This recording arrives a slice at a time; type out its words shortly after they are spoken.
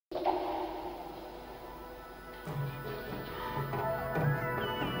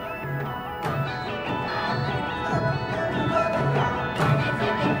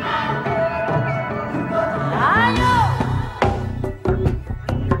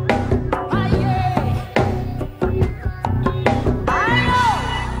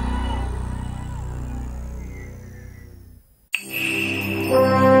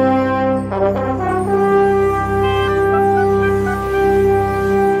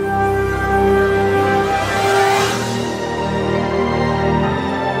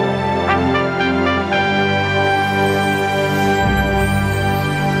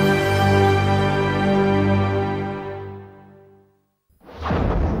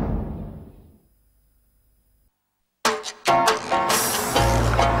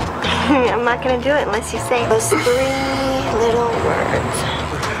I'm not gonna do it unless you say those 3 little words.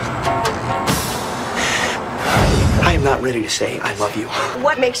 I am not ready to say I love you.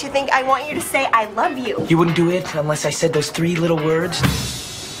 What makes you think I want you to say I love you? You wouldn't do it unless I said those 3 little words?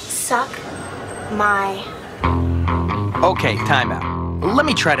 Suck my... Okay, time out. Let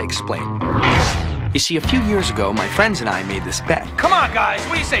me try to explain. You see, a few years ago, my friends and I made this bet. Come on, guys.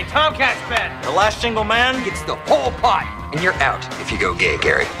 What do you say? Tomcats bet. The last single man gets the whole pot. And you're out if you go gay,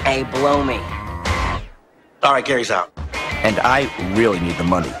 Gary. Hey, blow me. All right, Gary's out. And I really need the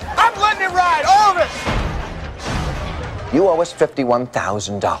money. I'm letting it ride, all of it. You owe us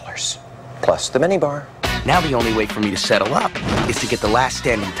 $51,000, plus the minibar. Now the only way for me to settle up is to get the last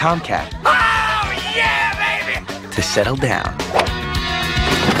standing Tomcat. Oh, yeah, baby! To settle down.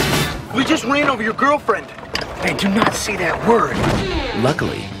 We just ran over your girlfriend. Hey, do not say that word.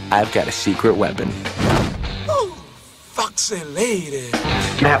 Luckily, I've got a secret weapon. Oh, foxy lady.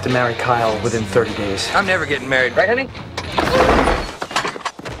 You have to marry Kyle within 30 days. I'm never getting married, right, honey?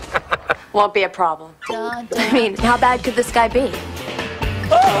 Won't be a problem. I mean, how bad could this guy be?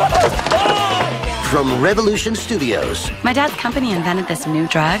 From Revolution Studios My dad's company invented this new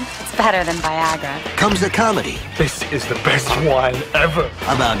drug. It's better than Viagra. comes a comedy This is the best wine ever.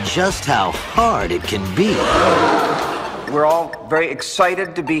 about just how hard it can be. We're all very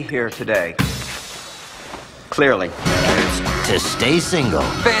excited to be here today. Clearly. To stay single.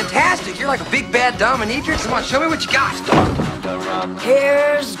 Fantastic. You're like a big bad dominatrix. Come on, show me what you got.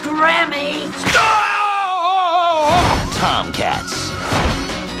 Here's Grammy. Tomcats.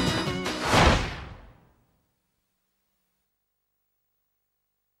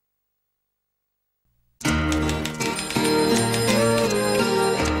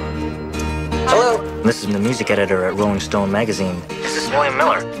 Hello. This is the music editor at Rolling Stone magazine. Is this William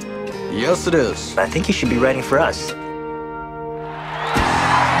Miller? Yes, it is. I think you should be writing for us.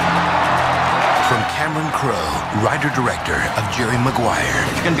 From Cameron Crowe, writer-director of Jerry Maguire.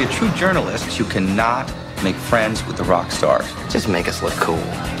 If you're going to be a true journalist, you cannot make friends with the rock stars. Just make us look cool.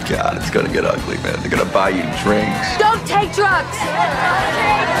 God, it's going to get ugly, man. They're going to buy you drinks. Don't take drugs!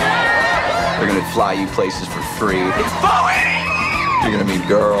 They're going to fly you places for free. You're going to meet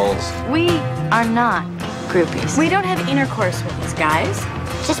girls. We are not groupies. We don't have intercourse with these guys.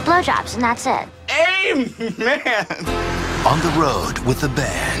 Just blowjobs and that's it. Amen! On the road with the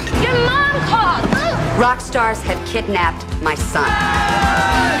band. Your mom called! Rock stars have kidnapped my son.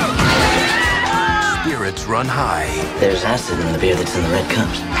 Spirits run high. There's acid in the beer that's in the red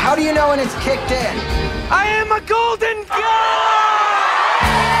cups. How do you know when it's kicked in? I am a golden god!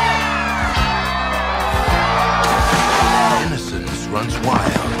 Innocence runs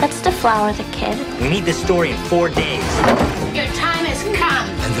wild. Let's deflower the kid. We need this story in 4 days. Your time has come.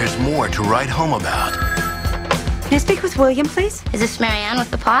 And there's more to write home about Can I speak with William, please? Is this Marianne with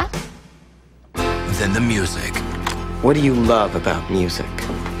the pot? than the music. What do you love about music?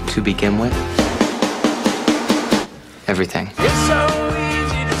 To begin with? Everything. It's so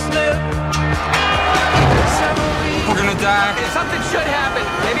easy to slip. We're going to die. Something should happen.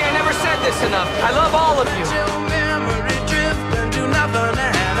 Maybe I never said this enough. I love all of you.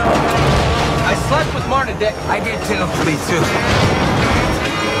 I slept with Marta Dick. I did too. Me too.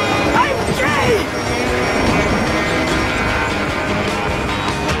 I'm gay!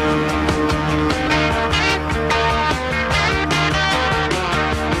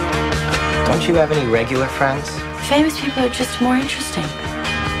 Don't you have any regular friends? Famous people are just more interesting.